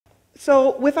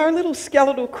So with our little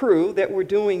skeletal crew that we're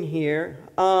doing here,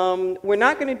 we're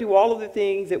not going to do all of the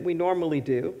things that we normally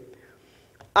do.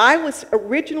 I was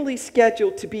originally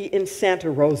scheduled to be in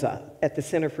Santa Rosa at the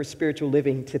Center for Spiritual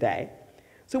Living today.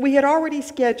 So we had already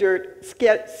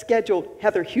scheduled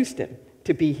Heather Houston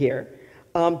to be here,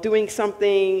 doing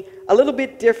something a little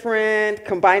bit different,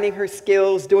 combining her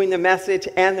skills, doing the message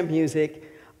and the music.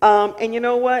 And you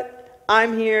know what?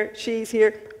 I'm here, she's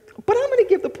here, but I'm going to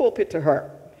give the pulpit to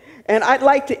her. And I'd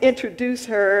like to introduce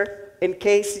her. In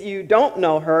case you don't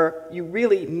know her, you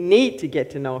really need to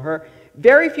get to know her.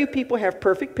 Very few people have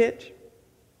perfect pitch.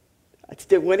 I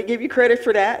still want to give you credit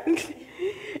for that.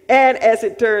 And as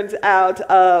it turns out,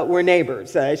 we're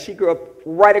neighbors. She grew up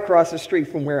right across the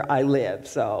street from where I live,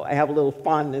 so I have a little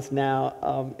fondness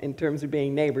now in terms of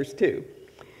being neighbors too.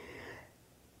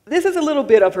 This is a little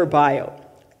bit of her bio.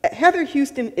 Heather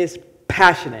Houston is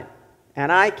passionate,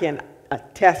 and I can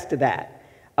attest to that,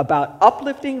 about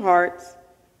uplifting hearts,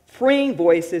 freeing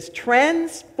voices,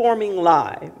 transforming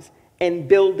lives, and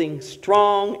building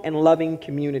strong and loving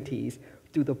communities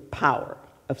through the power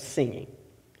of singing.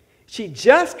 She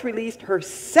just released her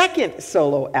second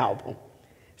solo album,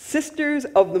 Sisters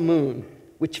of the Moon,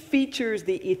 which features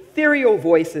the ethereal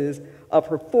voices of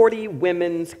her 40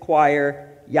 women's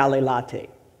choir, Yale Latte.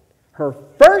 Her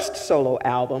first solo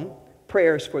album,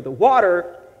 Prayers for the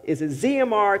Water, is a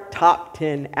ZMR Top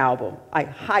 10 album. I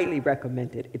highly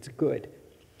recommend it. It's good.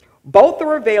 Both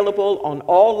are available on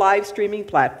all live streaming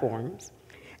platforms.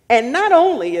 And not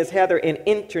only is Heather an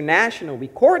international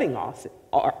recording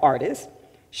artist,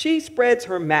 she spreads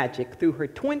her magic through her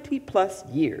 20-plus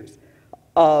years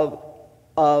of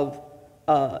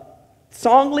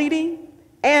song leading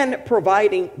and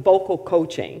providing vocal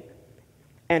coaching.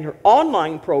 And her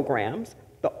online programs,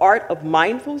 The Art of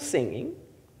Mindful Singing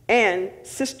and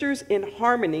Sisters in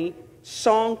Harmony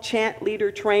Song Chant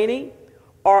Leader Training,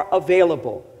 are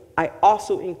available. I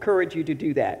also encourage you to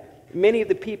do that. Many of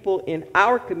the people in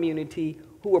our community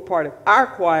who are part of our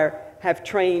choir have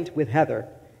trained with Heather,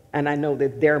 and I know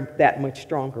that they're that much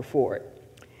stronger for it.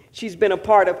 She's been a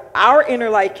part of our Inner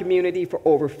Light community for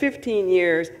over 15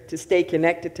 years. To stay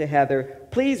connected to Heather,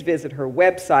 please visit her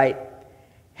website,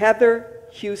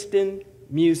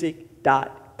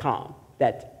 heatherhoustonmusic.com.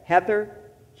 That's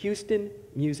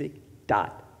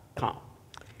heatherhoustonmusic.com.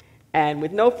 And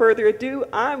with no further ado,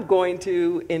 I'm going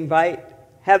to invite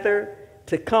Heather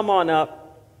to come on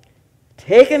up,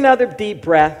 take another deep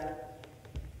breath,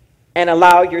 and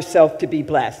allow yourself to be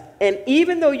blessed. And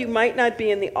even though you might not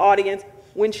be in the audience,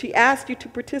 when she asks you to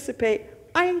participate,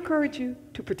 I encourage you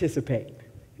to participate.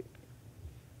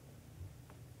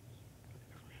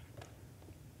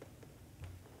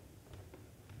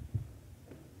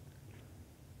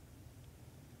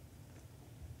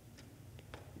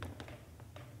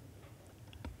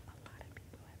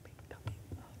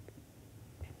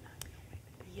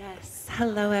 Yes,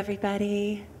 hello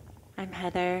everybody. I'm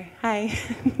Heather. Hi.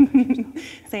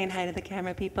 Saying hi to the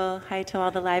camera people. Hi to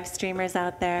all the live streamers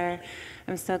out there.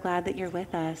 I'm so glad that you're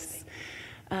with us.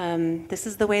 This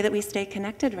is the way that we stay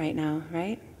connected right now,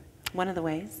 right? One of the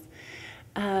ways.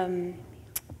 We're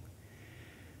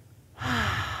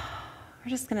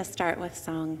just going to start with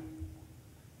song.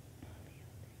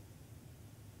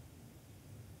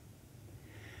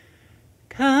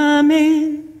 Come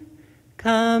in,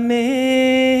 come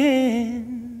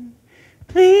in,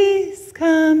 please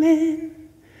come in,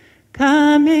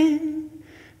 come in,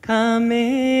 come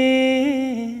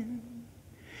in.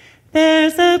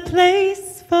 There's a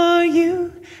place for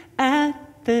you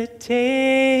at the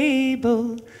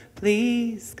table,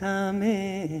 please come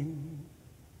in.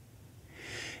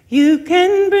 You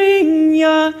can bring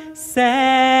your sadness.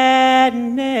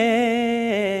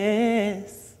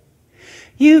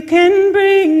 You can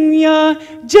bring your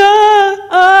joy,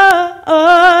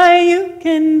 you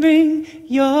can bring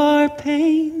your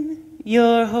pain,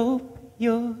 your hope,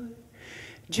 your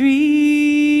dreams.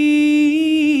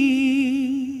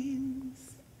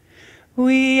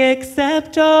 We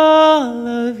accept all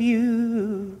of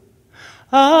you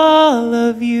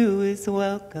is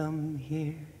welcome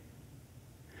here.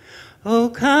 Oh,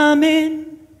 come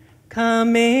in,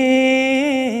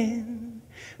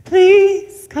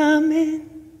 please come in.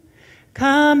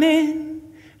 Come in,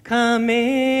 come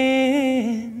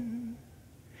in.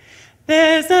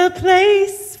 There's a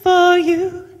place for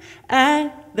you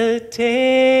at the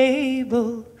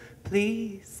table.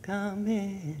 Please come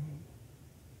in.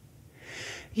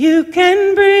 You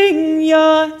can bring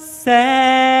your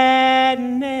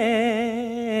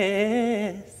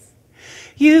sadness.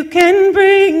 You can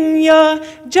bring your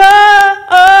joy.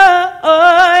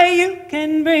 You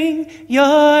can bring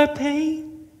your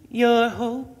pain, your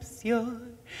hope, hopes, your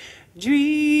dreams.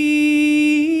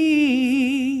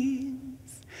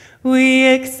 We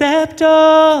accept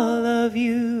all of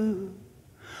you.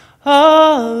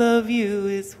 All of you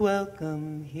is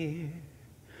welcome here.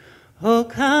 Oh,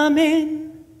 come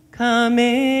in, come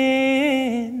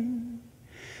in.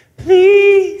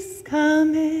 Please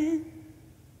come in.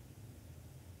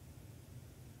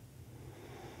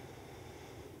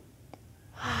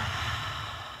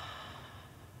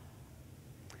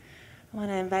 I want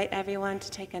to invite everyone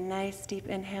to take a nice deep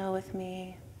inhale with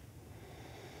me.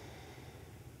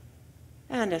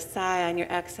 And a sigh on your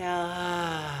exhale.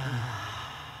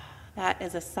 That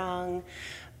is a song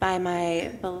by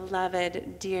my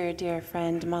beloved, dear, dear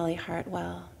friend, Molly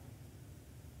Hartwell.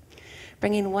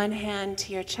 Bringing one hand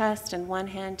to your chest and one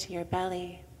hand to your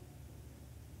belly.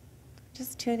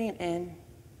 Just tuning in.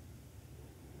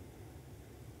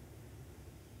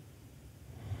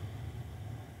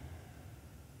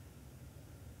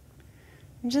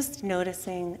 And just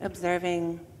noticing,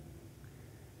 observing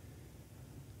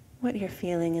what you're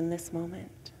feeling in this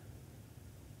moment.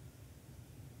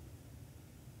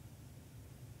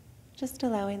 Just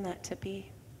allowing that to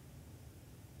be.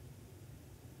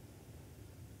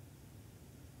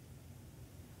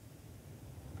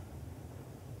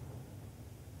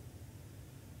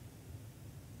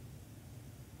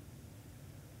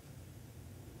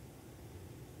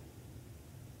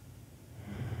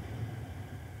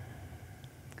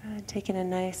 Good. Taking a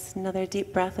nice, another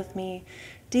deep breath with me,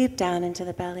 deep down into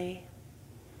the belly.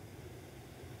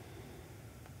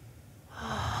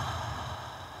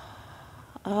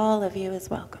 All of you is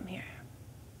welcome here.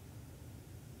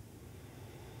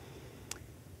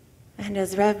 And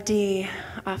as Rev D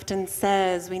often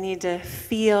says, we need to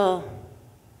feel,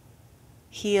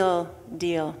 heal,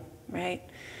 deal, right?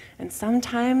 And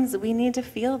sometimes we need to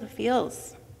feel the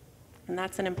feels. And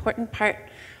that's an important part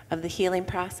of the healing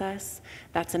process.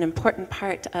 That's an important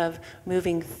part of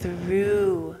moving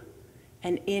through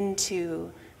and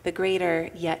into the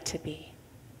greater yet to be.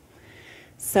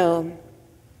 So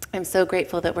I'm so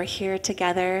grateful that we're here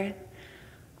together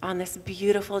on this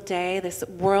beautiful day, this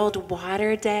World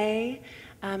Water Day.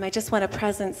 I just want to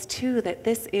presence too that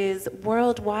this is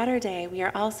World Water Day. We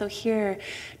are also here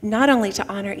not only to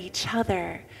honor each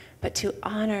other, but to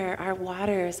honor our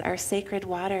waters, our sacred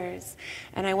waters.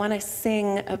 And I want to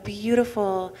sing a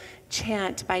beautiful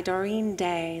chant by Doreen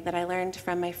Day that I learned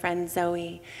from my friend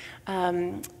Zoe.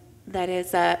 That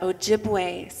is a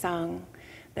Ojibwe song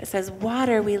that says,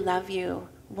 "Water, we love you.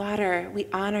 Water, we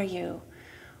honor you.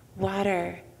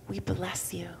 Water, we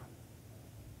bless you."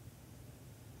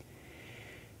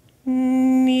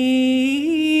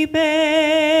 Nibe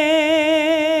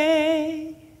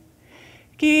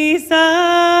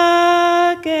kisake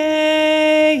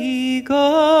igo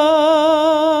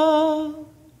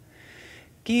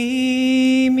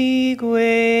kimigwe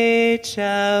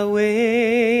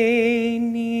chawe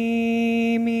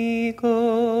nimigo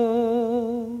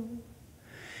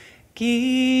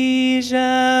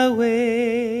Kijawe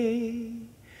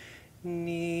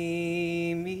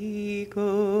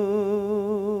nimigo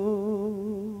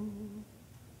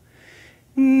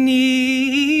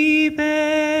nibe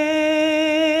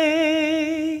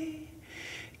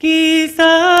kisake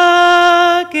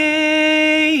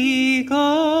igo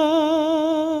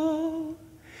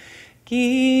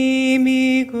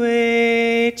kimigwe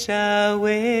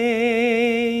chawe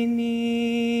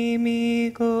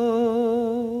nimigo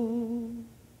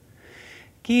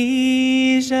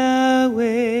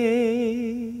Kijawe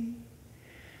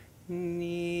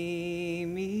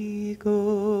nimigo.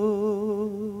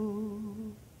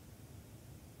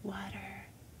 Water,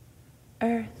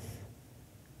 earth,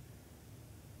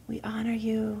 we honor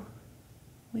you,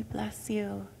 we bless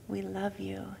you, we love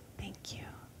you. Thank you.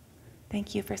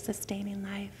 Thank you for sustaining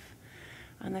life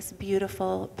on this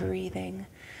beautiful, breathing,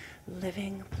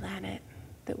 living planet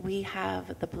that we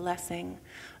have the blessing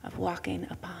of walking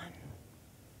upon.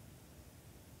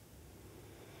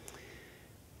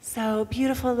 So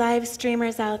beautiful live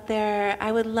streamers out there,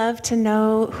 I would love to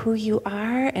know who you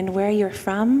are and where you're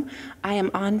from. I am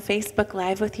on Facebook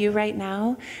Live with you right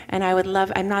now, and I would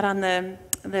love, I'm not on the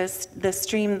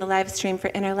stream, the live stream for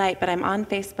Inner Light, but I'm on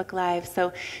Facebook Live.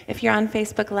 So if you're on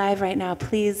Facebook Live right now,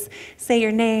 please say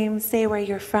your name, say where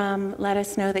you're from, let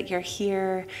us know that you're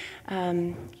here.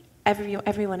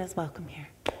 Everyone is welcome here.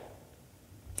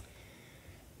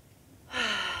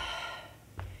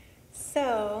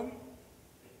 So,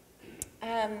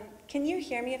 can you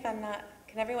hear me if I'm not,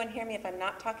 can everyone hear me if I'm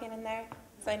not talking in there?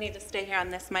 So I need to stay here on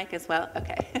this mic as well?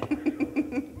 Okay.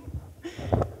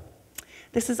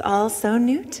 This is all so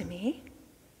new to me.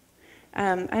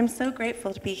 I'm so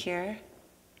grateful to be here.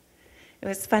 It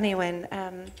was funny when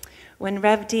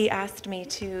Rev D asked me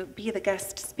to be the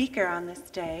guest speaker on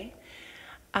this day,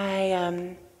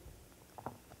 I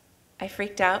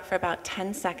freaked out for about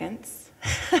 10 seconds.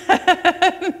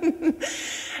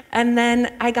 And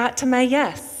then I got to my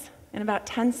yes in about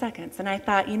 10 seconds. And I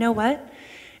thought, you know what?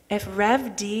 If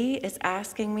Rev D is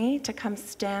asking me to come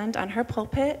stand on her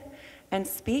pulpit and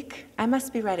speak, I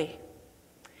must be ready.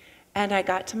 And I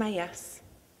got to my yes.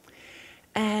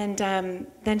 And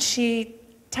then she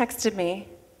texted me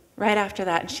right after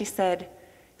that, and she said,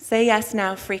 say yes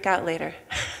now, freak out later.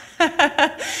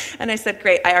 And I said,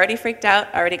 great, I already freaked out,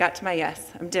 I already got to my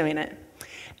yes, I'm doing it.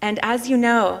 And as you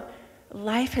know,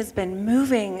 life has been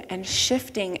moving and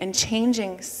shifting and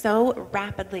changing so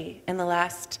rapidly in the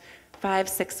last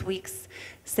 5-6 weeks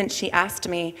since she asked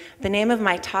me. The name of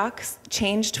my talks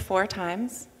changed 4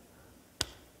 times.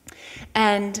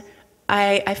 And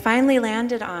I finally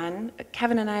landed on,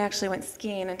 Kevin and I actually went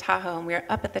skiing in Tahoe, and we were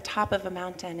up at the top of a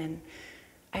mountain, and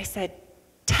I said,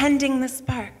 tending the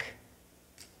spark.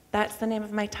 That's the name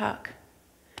of my talk.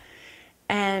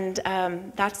 And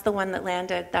that's the one that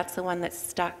landed, that's the one that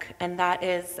stuck, and that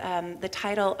is the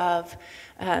title of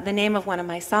the name of one of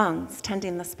my songs,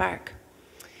 Tending the Spark.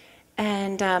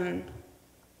 And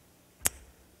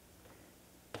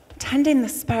Tending the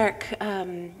Spark,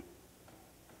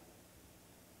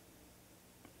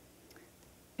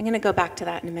 I'm going to go back to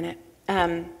that in a minute.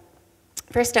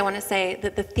 First, I want to say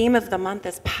that the theme of the month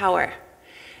is power.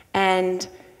 And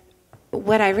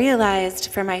what I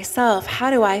realized for myself, how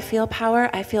do I feel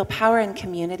power? I feel power in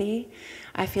community.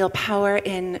 I feel power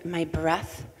in my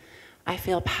breath. I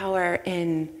feel power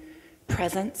in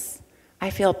presence.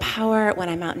 I feel power when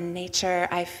I'm out in nature.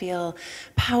 I feel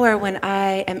power when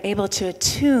I am able to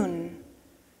attune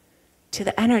to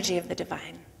the energy of the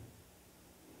divine.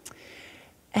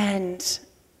 And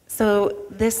so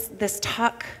this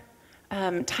talk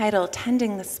title,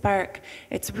 Tending the Spark,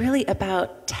 it's really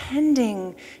about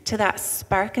tending to that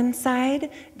spark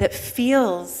inside that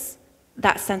feels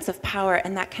that sense of power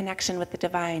and that connection with the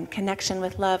divine, connection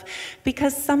with love,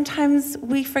 because sometimes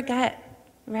we forget,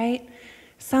 right?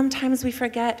 Sometimes we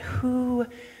forget who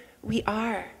we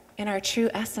are in our true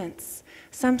essence.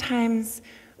 Sometimes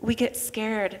we get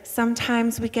scared.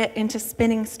 Sometimes we get into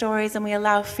spinning stories and we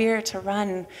allow fear to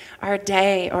run our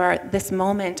day or this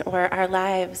moment or our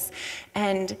lives.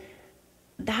 And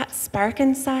that spark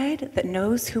inside that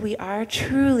knows who we are,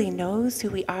 truly knows who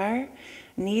we are,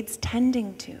 needs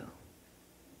tending to.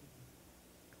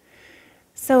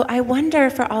 So I wonder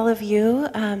for all of you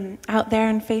out there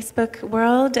in Facebook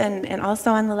world and also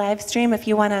on the live stream, if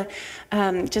you want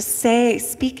to just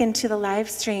speak into the live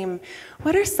stream,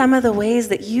 what are some of the ways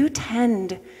that you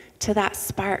tend to that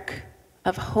spark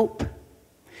of hope,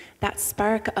 that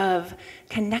spark of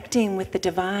connecting with the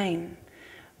divine?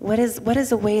 What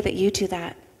is a way that you do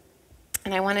that?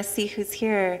 And I want to see who's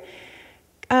here.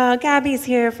 Gabby's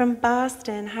here from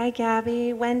Boston. Hi,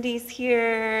 Gabby. Wendy's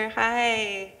here.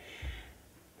 Hi.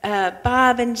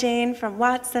 Bob and Jane from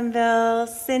Watsonville,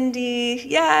 Cindy,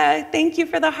 yeah, thank you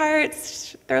for the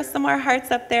hearts. Throw some more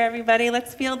hearts up there, everybody.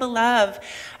 Let's feel the love.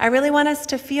 I really want us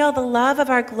to feel the love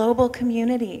of our global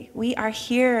community. We are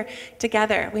here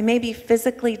together. We may be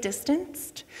physically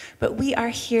distanced, but we are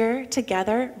here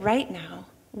together right now.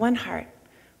 One heart,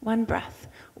 one breath,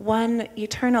 one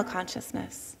eternal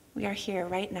consciousness. We are here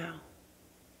right now.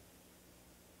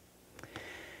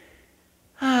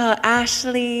 Oh,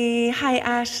 Ashley, hi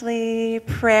Ashley.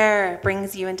 Prayer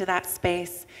brings you into that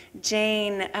space.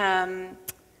 Jane,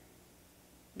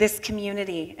 this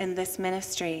community and this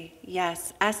ministry,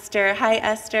 yes. Esther, hi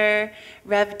Esther.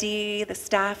 Rev D, the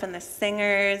staff and the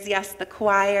singers, yes, the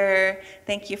choir.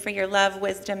 Thank you for your love,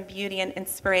 wisdom, beauty, and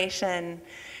inspiration.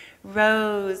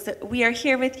 Rose, we are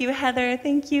here with you, Heather.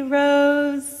 Thank you,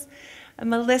 Rose.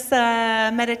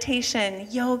 Melissa, meditation,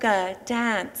 yoga,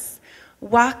 dance.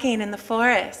 Walking in the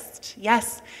forest,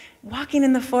 yes, walking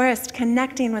in the forest,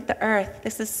 connecting with the earth.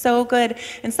 This is so good.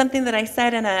 And something that I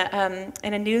said in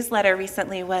a newsletter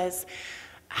recently was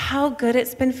how good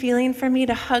it's been feeling for me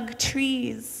to hug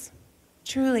trees,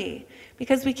 truly,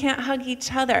 because we can't hug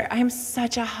each other. I'm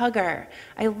such a hugger.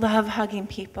 I love hugging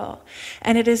people.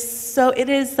 And it is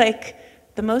like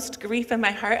the most grief in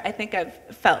my heart I think I've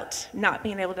felt, not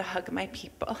being able to hug my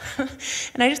people.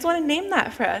 And I just want to name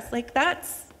that for us. Like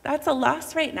that's a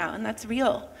loss right now, and that's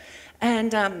real.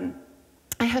 And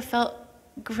I have felt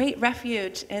great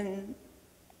refuge in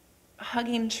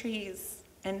hugging trees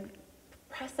and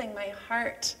pressing my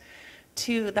heart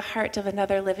to the heart of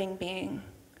another living being.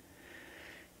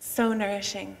 So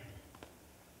nourishing.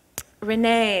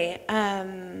 Renee,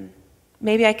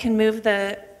 maybe I can move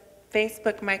the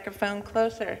Facebook microphone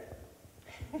closer.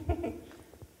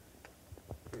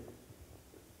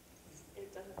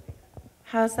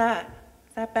 How's that?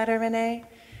 Is that better, Renee?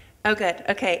 Oh, good.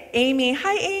 Okay. Amy.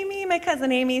 Hi, Amy. My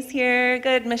cousin Amy's here.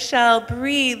 Good. Michelle,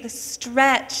 breathe,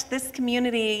 stretch. This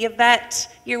community.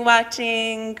 Yvette, you're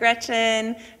watching.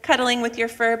 Gretchen, cuddling with your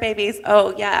fur babies.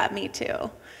 Oh, yeah, me too.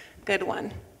 Good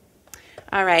one.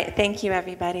 All right. Thank you,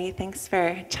 everybody. Thanks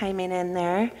for chiming in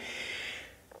there.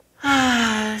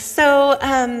 So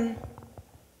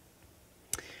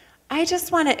I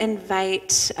just want to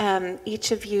invite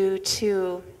each of you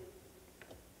to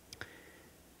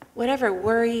whatever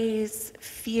worries,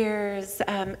 fears,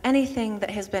 anything that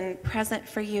has been present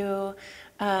for you.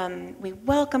 We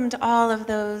welcomed all of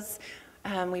those.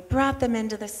 We brought them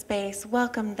into the space,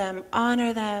 welcomed them,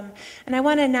 honor them. And I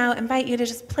want to now invite you to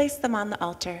just place them on the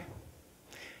altar.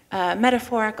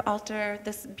 Metaphoric altar,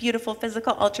 this beautiful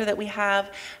physical altar that we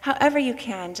have, however you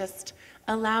can, just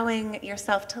allowing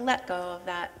yourself to let go of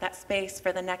that space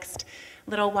for the next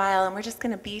little while. And we're just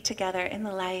going to be together in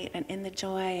the light and in the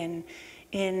joy and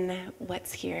in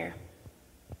what's here.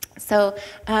 So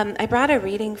I brought a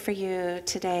reading for you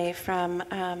today from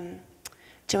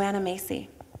Joanna Macy,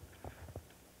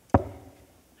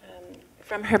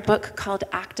 from her book called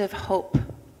Active Hope.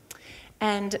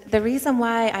 And the reason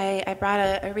why I brought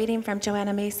a reading from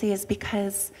Joanna Macy is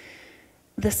because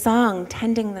the song,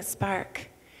 Tending the Spark,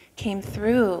 came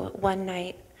through one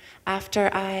night after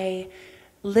I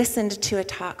listened to a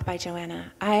talk by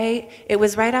Joanna. It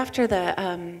was right after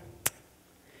the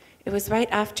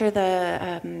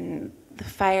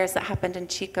fires that happened in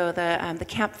Chico, the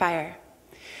campfire.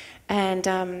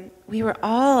 And we were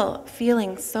all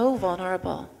feeling so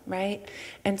vulnerable, right?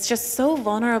 And it's just so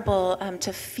vulnerable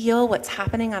to feel what's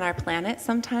happening on our planet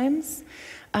sometimes,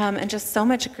 and just so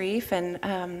much grief.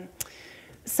 And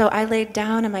so I laid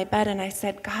down in my bed and I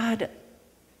said, God,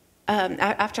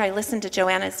 after I listened to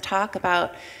Joanna's talk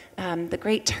about the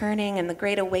great turning and the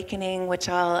great awakening,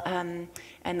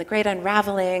 and the great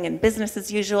unraveling and business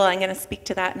as usual, I'm going to speak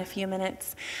to that in a few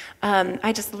minutes.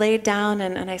 I just laid down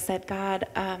and I said, God,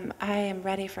 I am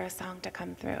ready for a song to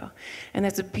come through. And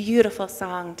there's a beautiful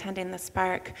song, Tending the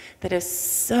Spark, that is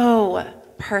so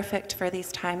perfect for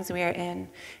these times we are in,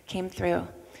 came through.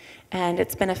 And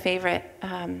it's been a favorite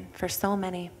for so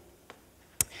many.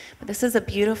 But this is a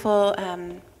beautiful,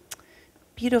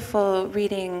 beautiful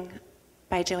reading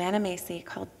by Joanna Macy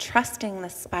called Trusting the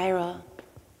Spiral.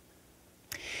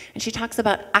 And she talks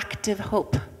about active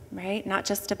hope, right? Not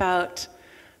just about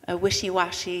a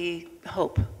wishy-washy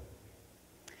hope.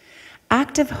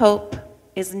 Active hope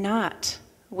is not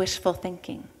wishful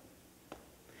thinking.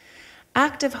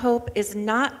 Active hope is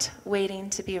not waiting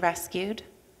to be rescued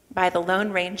by the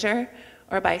Lone Ranger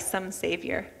or by some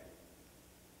savior.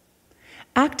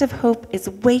 Active hope is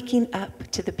waking up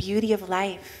to the beauty of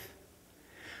life,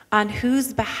 on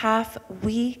whose behalf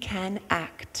we can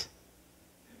act.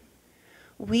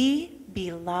 We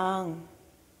belong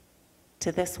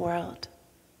to this world.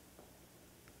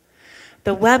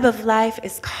 The web of life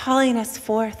is calling us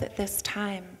forth at this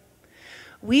time.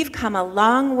 We've come a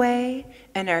long way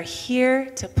and are here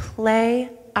to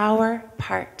play our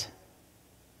part.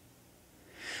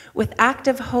 With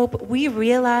active hope, we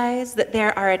realize that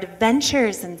there are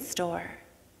adventures in store,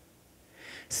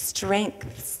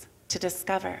 strengths to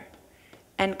discover,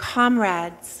 and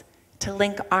comrades to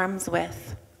link arms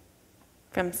with,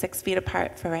 from 6 feet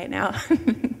apart for right now.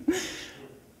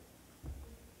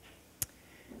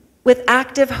 With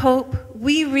active hope,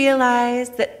 we realize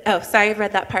that, oh, sorry, I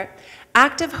read that part.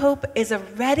 Active hope is a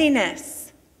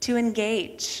readiness to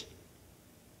engage.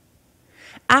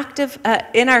 Active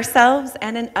in ourselves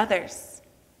and in others.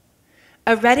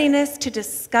 A readiness to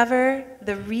discover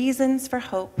the reasons for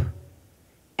hope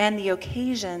and the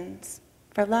occasions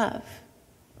for love.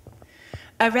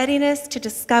 A readiness to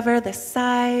discover the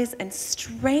size and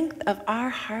strength of our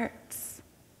hearts,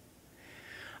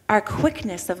 our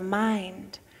quickness of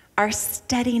mind, our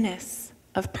steadiness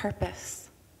of purpose,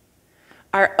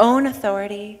 our own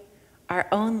authority, our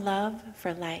own love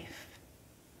for life,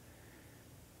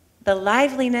 the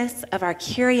liveliness of our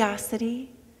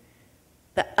curiosity,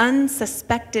 the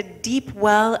unsuspected deep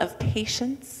well of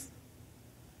patience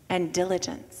and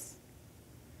diligence,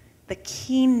 the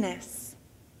keenness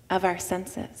of our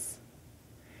senses,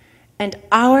 and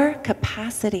our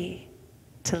capacity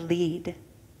to lead.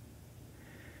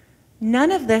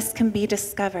 None of this can be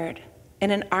discovered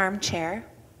in an armchair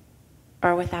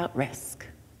or without risk.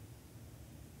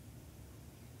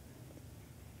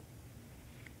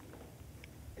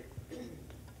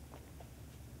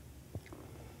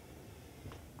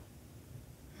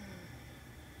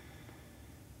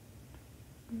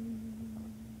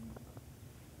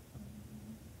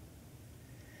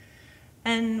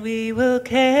 and we will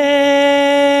care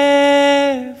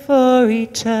for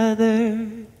each other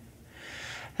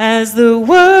as the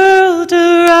world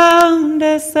around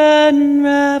us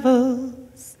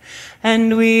unravels,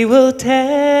 and we will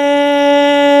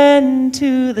tend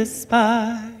to the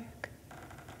spark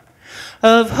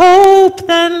of hope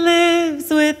that lives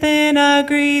within our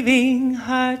grieving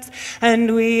hearts.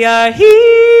 And we are here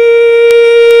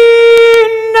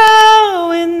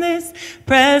now in this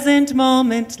present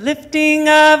moment, lifting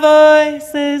our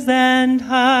voices and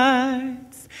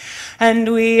hearts.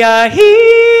 And we are here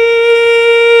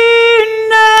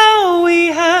now, we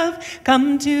have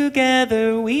come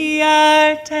together, we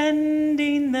are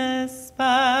tending the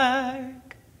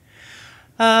spark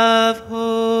of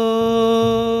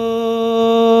hope.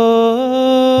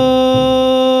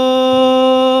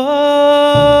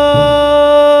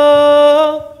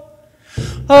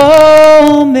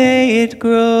 Oh, may it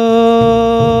grow.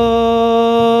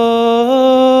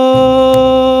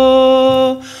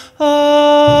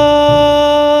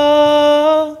 Oh,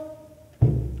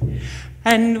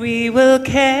 and we will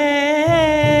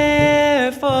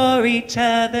care for each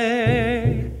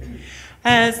other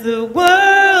as the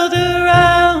world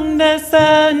around us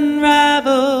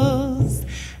unravels,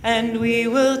 and we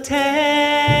will tend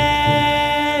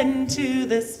to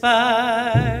the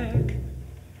spark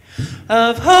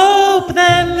of hope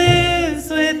that lives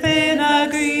within our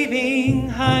grieving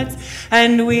hearts.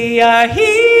 And we are here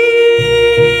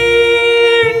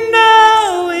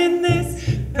now in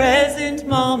this present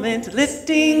moment,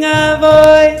 lifting our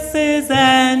voices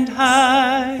and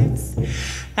hearts.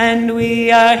 And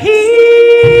we are here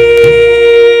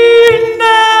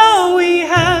now, we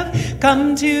have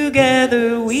come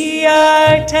together, we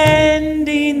are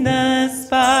tending the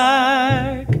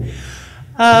spark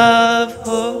of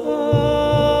hope.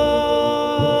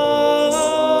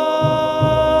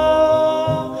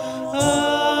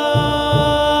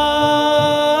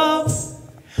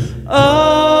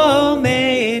 Oh,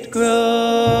 may it grow.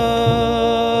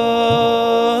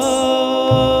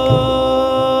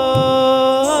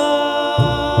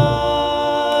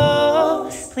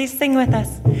 Please sing with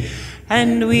us.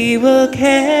 And we will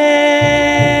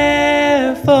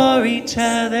care for each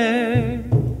other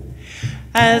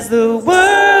as the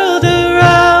world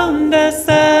around us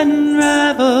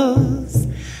unravels,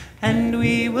 and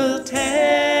we will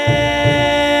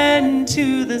tend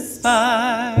to the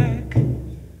spark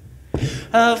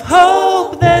of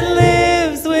hope that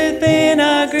lives within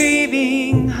our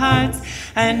grieving hearts.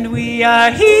 And we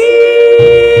are here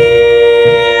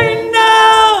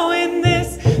now in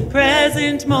this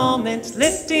present moment,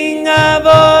 lifting our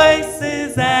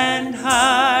voices and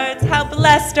hearts. How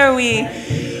blessed are we?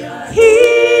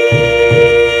 Here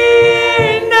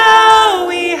now,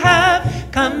 we have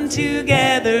come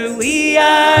together, we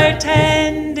are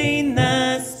tending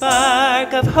the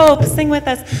spark of hope. Sing with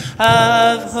us.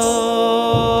 Of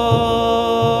hope.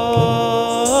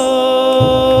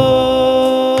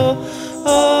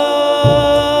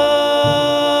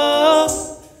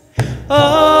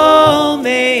 Oh,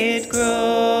 may it grow.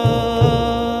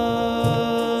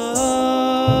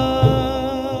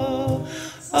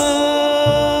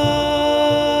 Oh,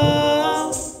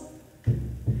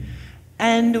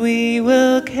 and we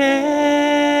will care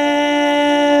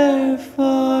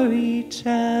for each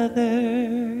other.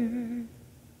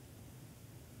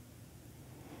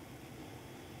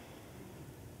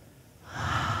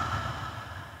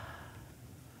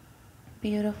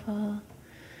 Beautiful.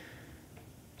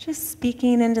 Just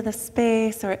speaking into the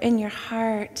space or in your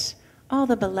heart, all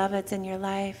the beloveds in your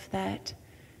life that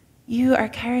you are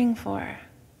caring for,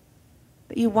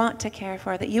 that you want to care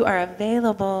for, that you are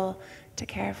available to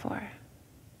care for.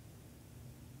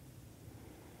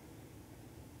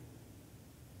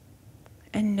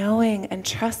 And knowing and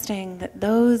trusting that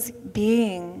those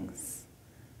beings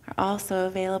are also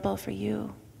available for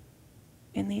you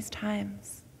in these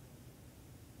times.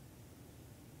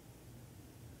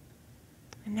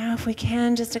 And now if we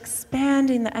can, just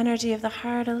expanding the energy of the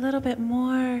heart a little bit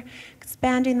more,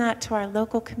 expanding that to our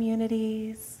local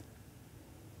communities,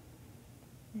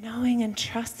 knowing and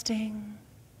trusting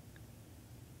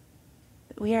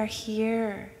that we are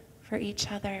here for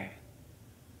each other.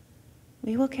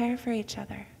 We will care for each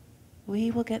other. We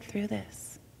will get through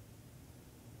this.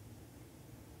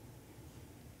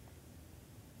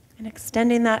 And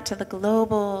extending that to the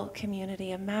global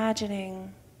community,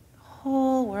 imagining the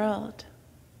whole world.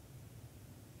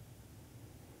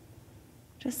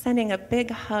 Just sending a big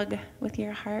hug with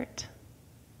your heart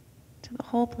to the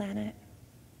whole planet.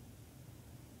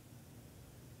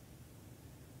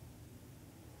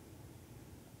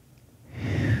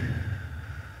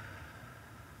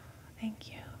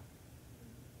 Thank you.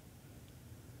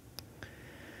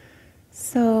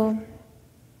 So,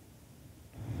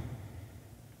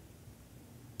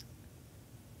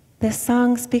 this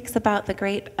song speaks about the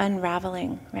great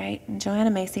unraveling, right? And Joanna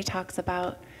Macy talks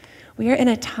about we are in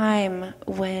a time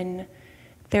when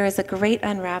there is a great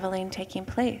unraveling taking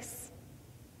place.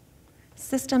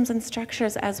 Systems and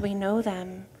structures as we know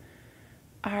them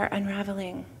are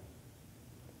unraveling.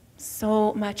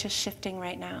 So much is shifting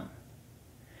right now.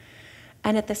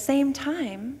 And at the same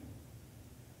time,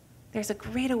 there's a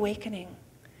great awakening,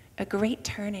 a great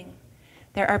turning.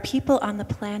 There are people on the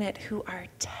planet who are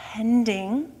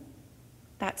tending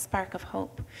that spark of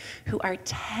hope, who are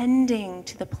tending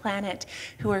to the planet,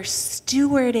 who are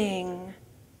stewarding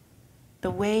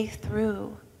the way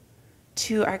through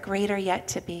to our greater yet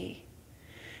to be.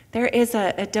 There is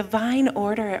a divine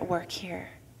order at work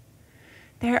here.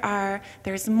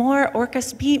 There's more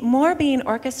being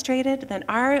orchestrated than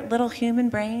our little human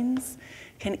brains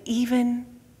can even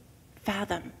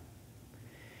fathom.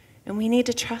 And we need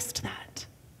to trust that.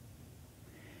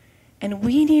 And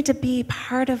we need to be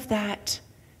part of that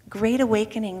great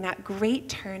awakening, that great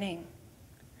turning,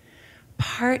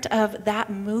 part of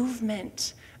that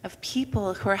movement of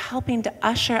people who are helping to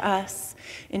usher us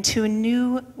into a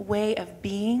new way of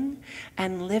being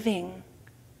and living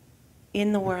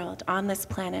in the world, on this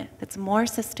planet, that's more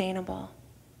sustainable,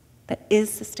 that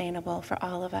is sustainable for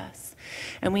all of us.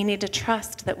 And we need to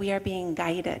trust that we are being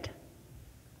guided,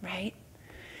 right?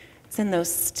 It's in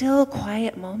those still,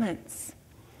 quiet moments,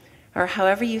 or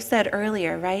however you said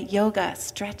earlier, right? Yoga,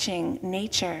 stretching,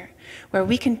 nature, where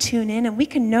we can tune in and we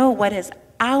can know what is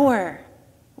our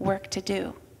work to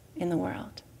do in the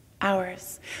world,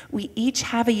 ours. We each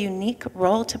have a unique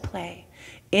role to play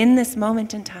in this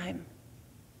moment in time.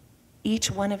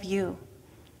 Each one of you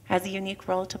has a unique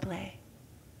role to play.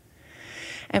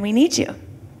 And we need you.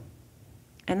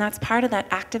 And that's part of that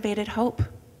activated hope,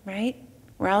 right?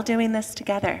 We're all doing this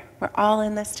together. We're all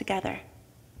in this together.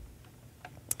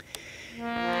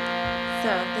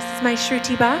 So this is my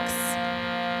Shruti box.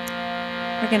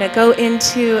 We're going to go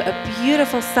into a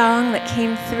beautiful song that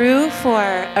came through for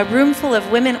a room full of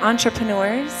women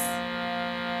entrepreneurs.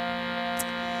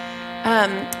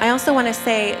 I also want to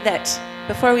say that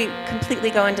before we completely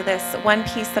go into this, one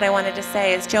piece that I wanted to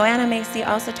say is Joanna Macy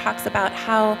also talks about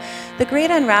how the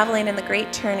great unraveling and the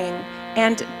great turning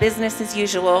and business as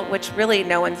usual, which really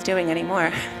no one's doing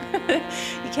anymore.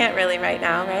 You can't really right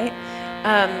now, right?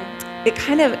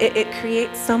 It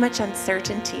creates so much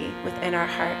uncertainty within our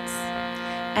hearts.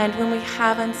 And when we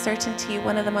have uncertainty,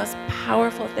 one of the most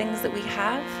powerful things that we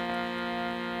have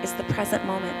is the present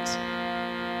moment.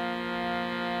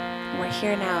 And we're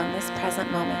here now in this present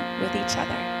moment with each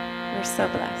other. We're so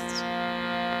blessed.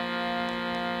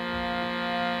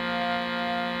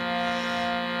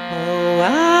 Oh,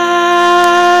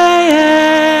 I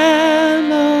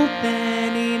am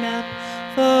opening up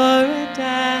for a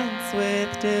dance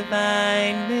with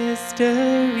divine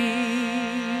mystery.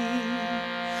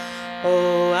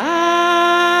 Oh,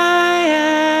 I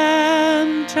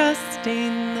am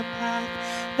trusting the path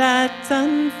that's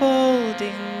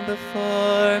unfolding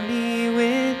before me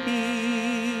with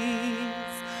ease.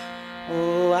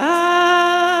 Oh,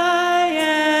 I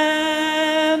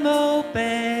am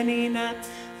opening up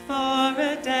for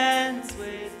a dance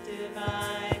with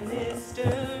divine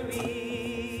mystery.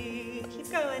 Keep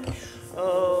going.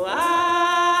 Oh,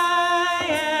 I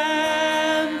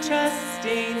am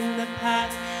trusting the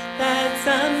path that's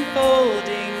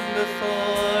unfolding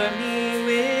before me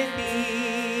with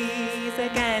ease.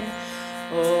 Again.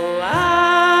 Oh,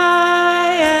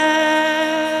 I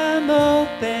am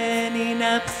opening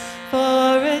up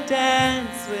for a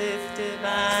dance with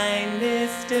divine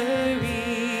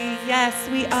mystery. Yes,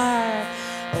 we are.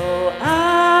 Oh,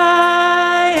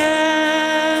 I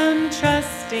am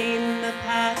trusting the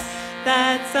path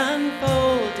that's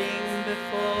unfolding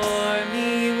before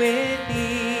me with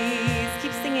ease.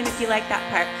 Keep singing if you like that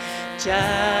part.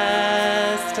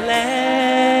 Just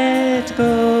let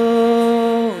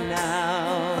go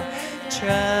now.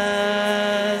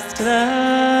 Trust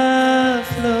the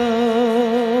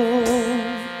flow.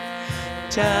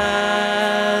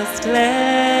 Just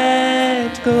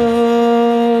let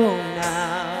go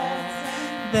now.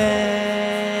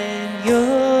 Then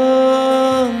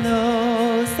you'll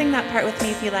know. Sing that part with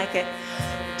me if you like it.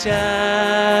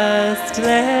 Just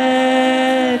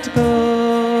let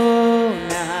go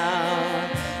now.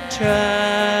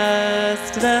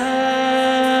 Trust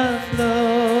the flow.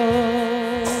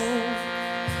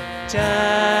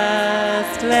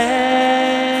 Just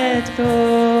let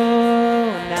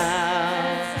go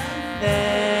now.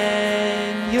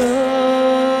 Then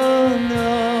you'll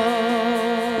know.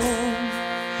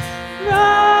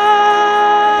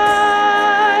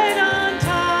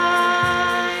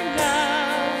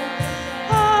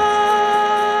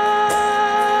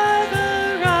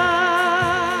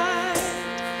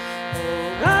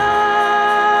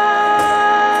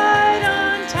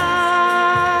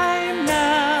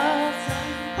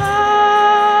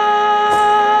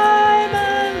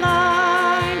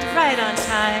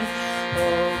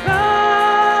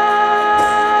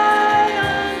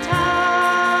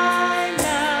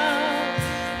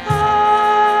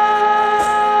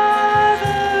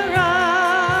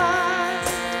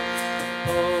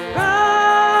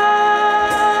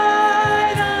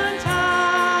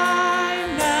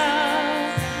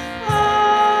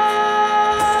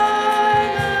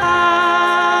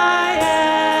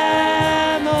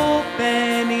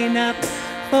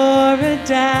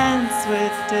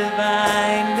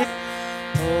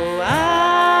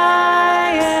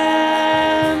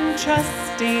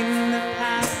 trusting the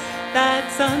path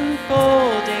that's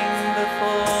unfolding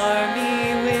before me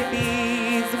with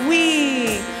ease.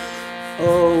 We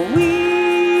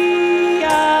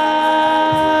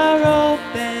are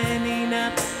opening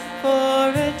up for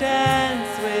a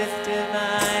dance with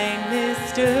divine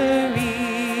mystery.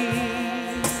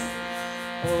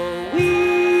 Oh,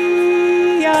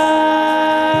 we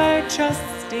are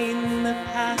trusting the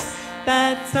path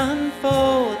that's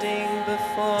unfolding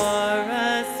before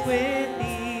us with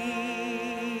ease.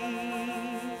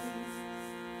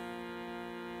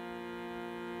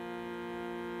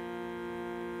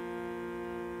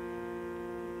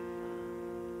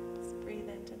 Just breathe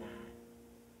into that.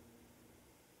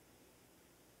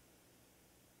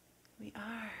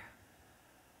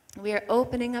 We are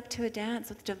opening up to a dance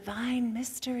with divine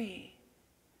mystery.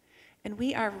 And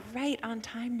we are right on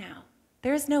time now.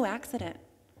 There is no accident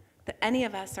that any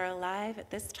of us are alive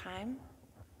at this time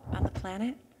on the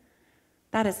planet.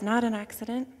 That is not an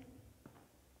accident.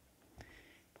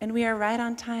 And we are right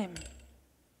on time.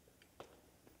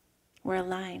 We're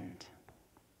aligned.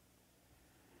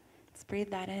 Let's breathe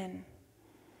that in.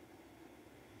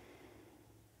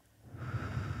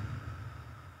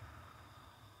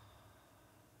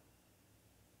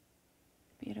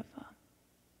 Beautiful.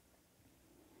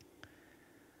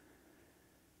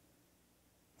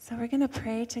 So we're going to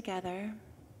pray together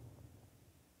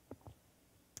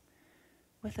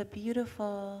with a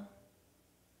beautiful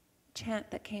chant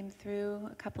that came through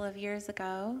a couple of years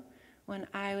ago when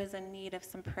I was in need of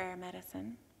some prayer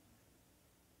medicine.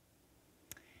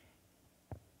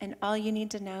 And all you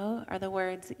need to know are the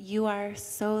words, "You are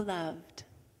so loved."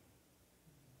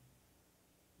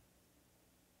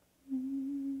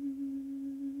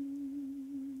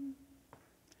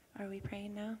 Are we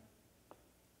praying now?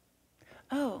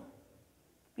 Oh,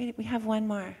 we have one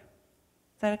more.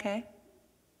 Is that okay?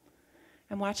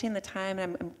 I'm watching the time,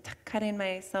 and I'm cutting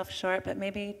myself short, but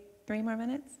maybe 3 more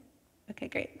minutes? Okay,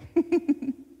 great.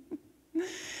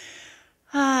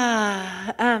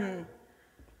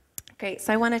 Great,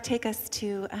 so I want to take us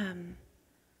to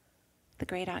the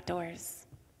great outdoors.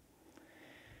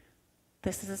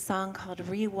 This is a song called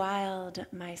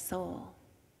 "Rewild My Soul."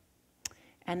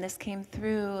 And this came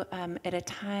through at a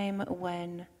time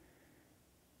when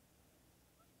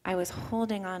I was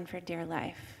holding on for dear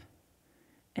life,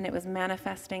 and it was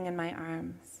manifesting in my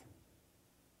arms.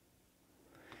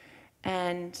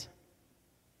 And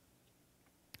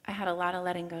I had a lot of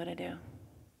letting go to do.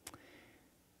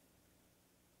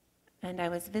 And I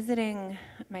was visiting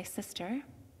my sister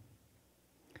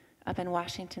up in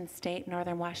Washington State,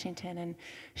 northern Washington, and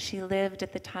she lived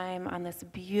at the time on this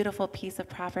beautiful piece of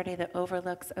property that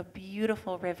overlooks a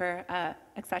beautiful river.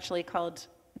 It's actually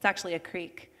a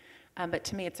creek, but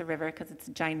to me it's a river because it's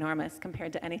ginormous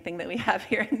compared to anything that we have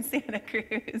here in Santa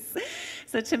Cruz.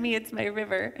 So to me it's my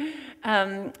river.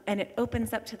 And it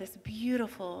opens up to this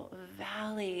beautiful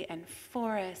valley and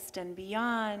forest, and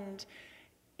beyond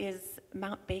is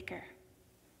Mount Baker.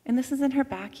 And this is in her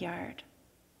backyard.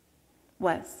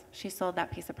 She sold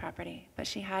that piece of property, but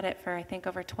she had it for I think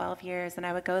over 12 years, and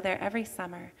I would go there every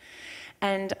summer,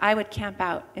 and I would camp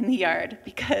out in the yard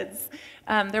because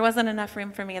there wasn't enough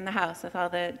room for me in the house with all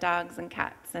the dogs and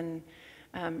cats and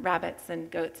rabbits and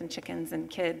goats and chickens and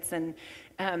kids, and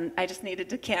I just needed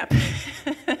to camp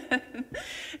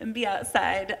and be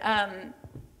outside.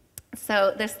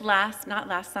 So not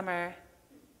last summer,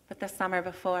 but the summer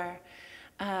before,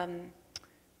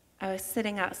 I was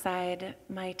sitting outside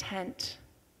my tent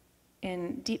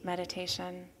in deep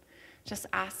meditation, just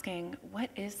asking, what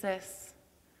is this?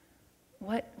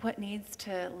 What needs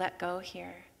to let go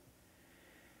here?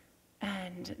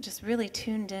 And just really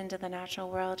tuned into the natural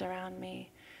world around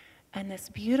me. And this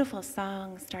beautiful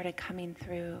song started coming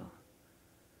through.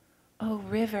 Oh,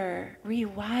 river,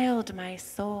 rewild my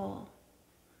soul.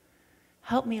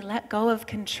 Help me let go of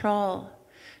control.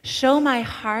 Show my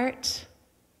heart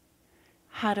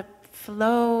how to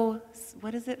flow.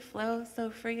 What is it? Flow so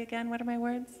free again? What are my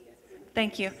words?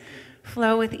 Thank you.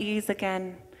 Flow with ease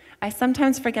again. I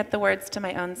sometimes forget the words to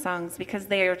my own songs because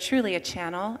they are truly a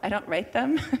channel. I don't write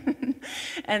them.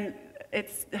 And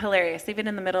it's hilarious. Even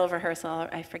in the middle of rehearsal,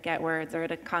 I forget words, or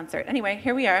at a concert. Anyway,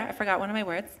 here we are. I forgot one of my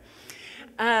words.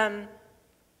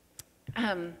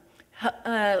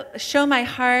 Show my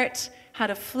heart how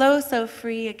to flow so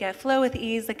free again, flow with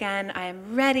ease again. I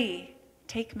am ready.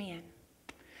 Take me in.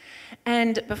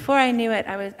 And before I knew it,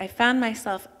 I found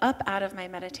myself up out of my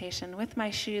meditation with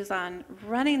my shoes on,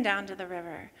 running down to the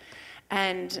river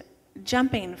and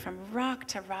jumping from rock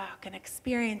to rock and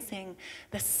experiencing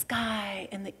the sky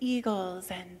and the eagles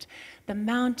and the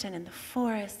mountain and the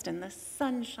forest and the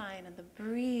sunshine and the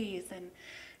breeze, and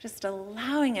just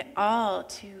allowing it all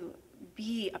to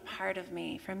be a part of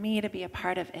me, for me to be a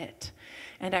part of it.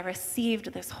 And I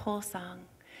received this whole song.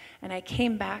 And I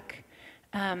came back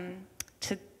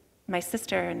to my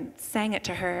sister and sang it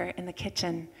to her in the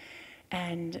kitchen.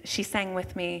 And she sang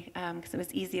with me because it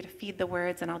was easy to feed the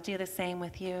words, and I'll do the same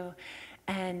with you.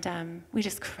 And we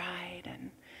just cried and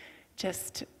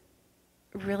just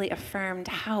really affirmed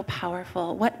how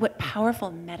powerful, what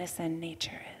powerful medicine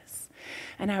nature is.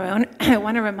 And I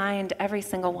want to remind every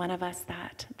single one of us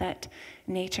that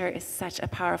nature is such a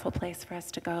powerful place for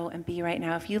us to go and be right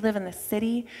now. If you live in the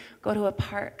city, go to a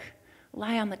park,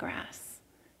 lie on the grass,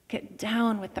 get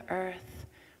down with the earth,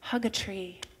 hug a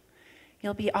tree.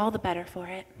 You'll be all the better for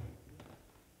it.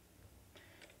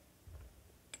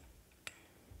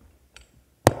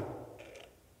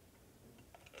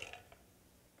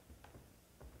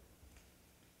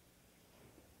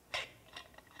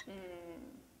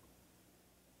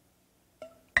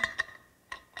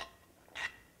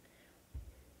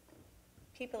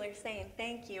 People are saying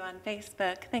thank you on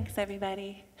Facebook. Thanks,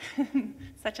 everybody.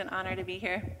 Such an honor to be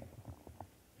here.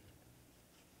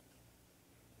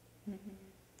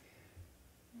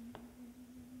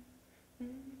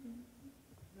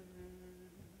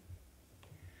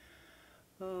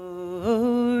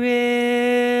 Oh,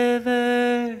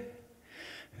 river,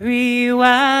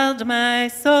 rewild my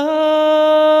soul,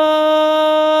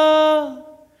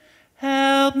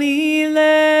 help me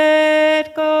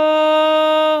let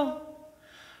go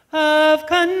of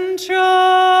control,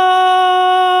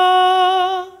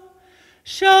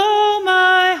 show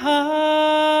my heart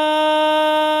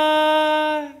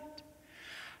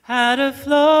how to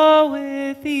flow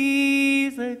with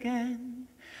ease again.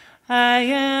 I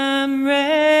am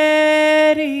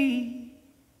ready,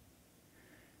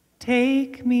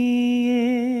 take me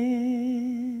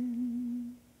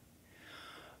in.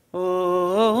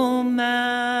 Oh,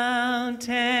 mountain,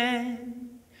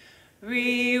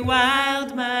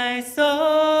 rewild my soul,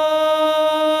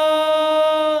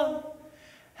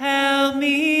 help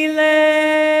me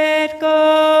let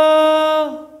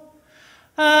go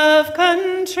of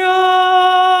control,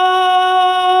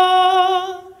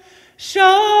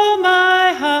 show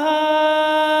my heart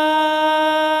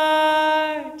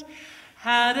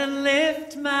how to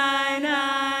lift mine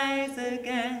eyes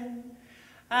again.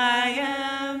 I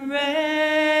am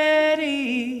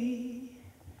ready,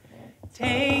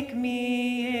 take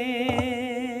me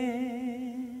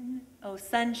in. Oh,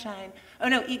 sunshine. Oh,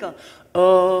 no, eagle.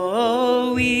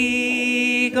 Oh,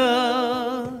 eagle,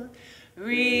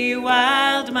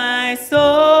 rewild my soul,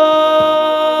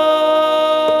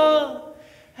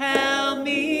 help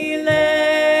me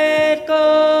let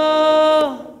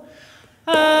go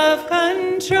of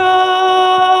control,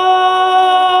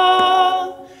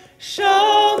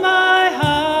 show my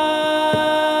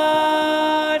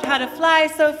heart how to fly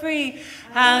so free,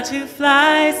 how to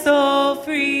fly so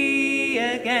free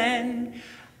again.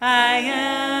 I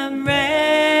am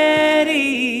ready,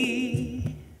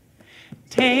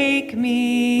 take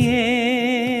me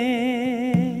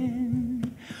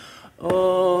in.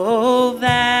 Oh,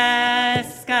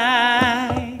 vast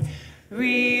sky,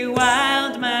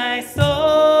 rewild my soul,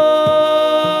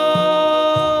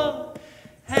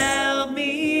 help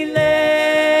me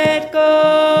let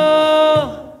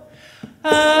go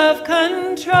of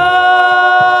control,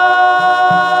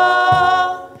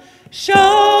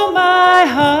 show my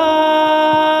heart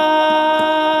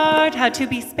how to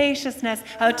be spaciousness,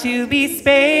 how to be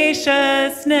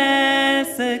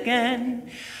spaciousness again.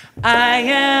 I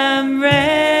am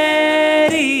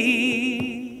ready,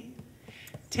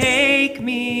 take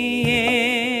me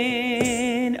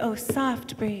in. Oh,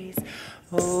 soft breeze,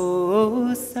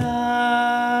 oh,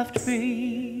 soft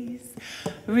breeze,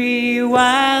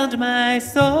 rewild my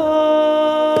soul,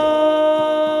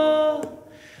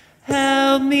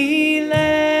 help me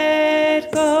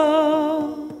let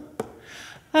go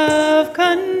of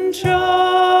control,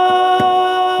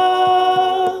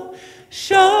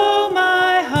 show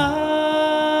my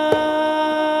heart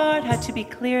how to be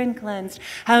clear and cleansed,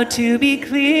 how to be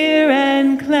clear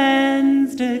and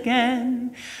cleansed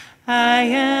again. I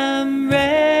am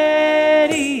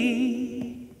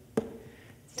ready,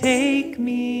 take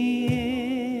me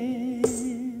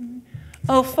in.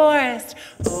 Oh, forest,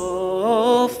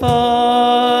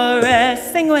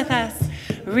 sing with us.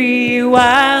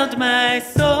 Rewild my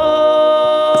soul,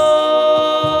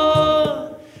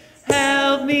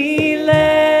 help me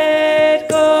let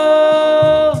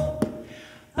go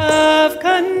of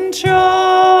control,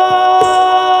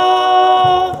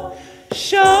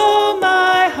 show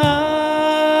my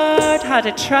heart how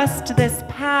to trust this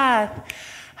path,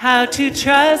 how to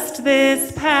trust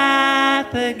this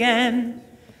path again.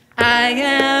 I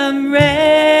am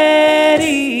ready.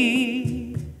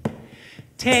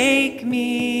 Take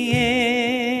me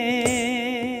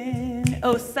in.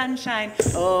 Oh, sunshine.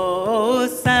 Oh,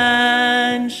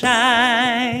 sunshine.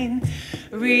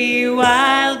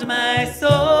 Rewild my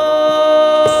soul.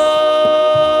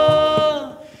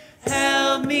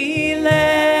 Help me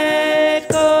let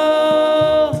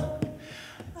go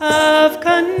of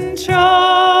control.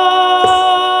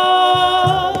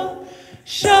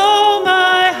 Show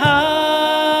my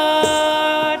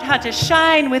heart how to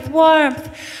shine with warmth,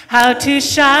 how to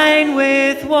shine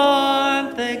with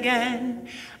warmth again.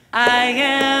 I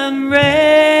am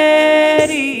ready.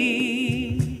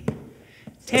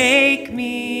 Take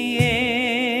me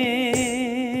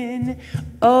in.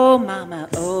 Oh, mama,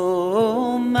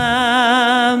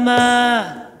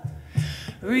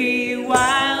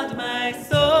 rewild my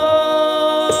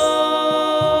soul.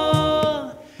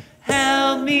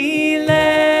 Help me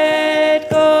let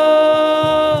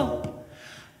go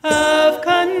of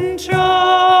control.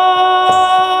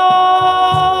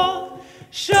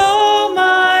 Show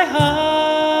my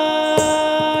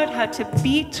heart how to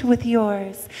beat with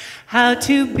yours, how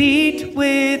to beat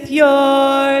with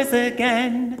yours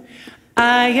again.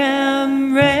 I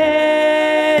am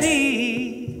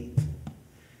ready.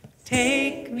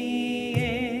 Take me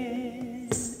in.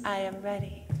 I am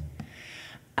ready.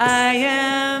 I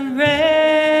am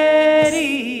ready.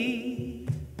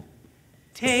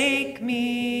 Take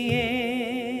me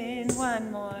in.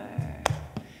 One more.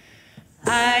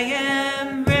 I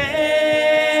am ready.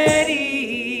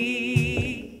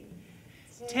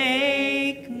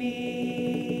 Take me in.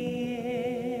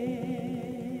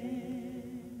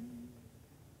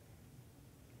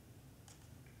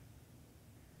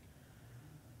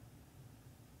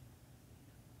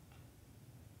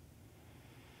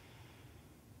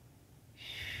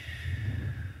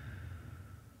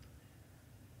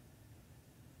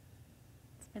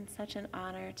 It's been such an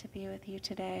honor to be with you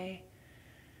today.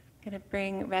 I'm going to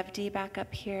bring Rev D back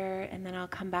up here, and then I'll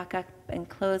come back up and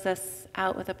close us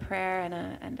out with a prayer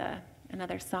and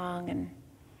another song. And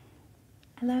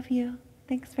I love you.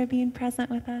 Thanks for being present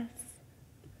with us.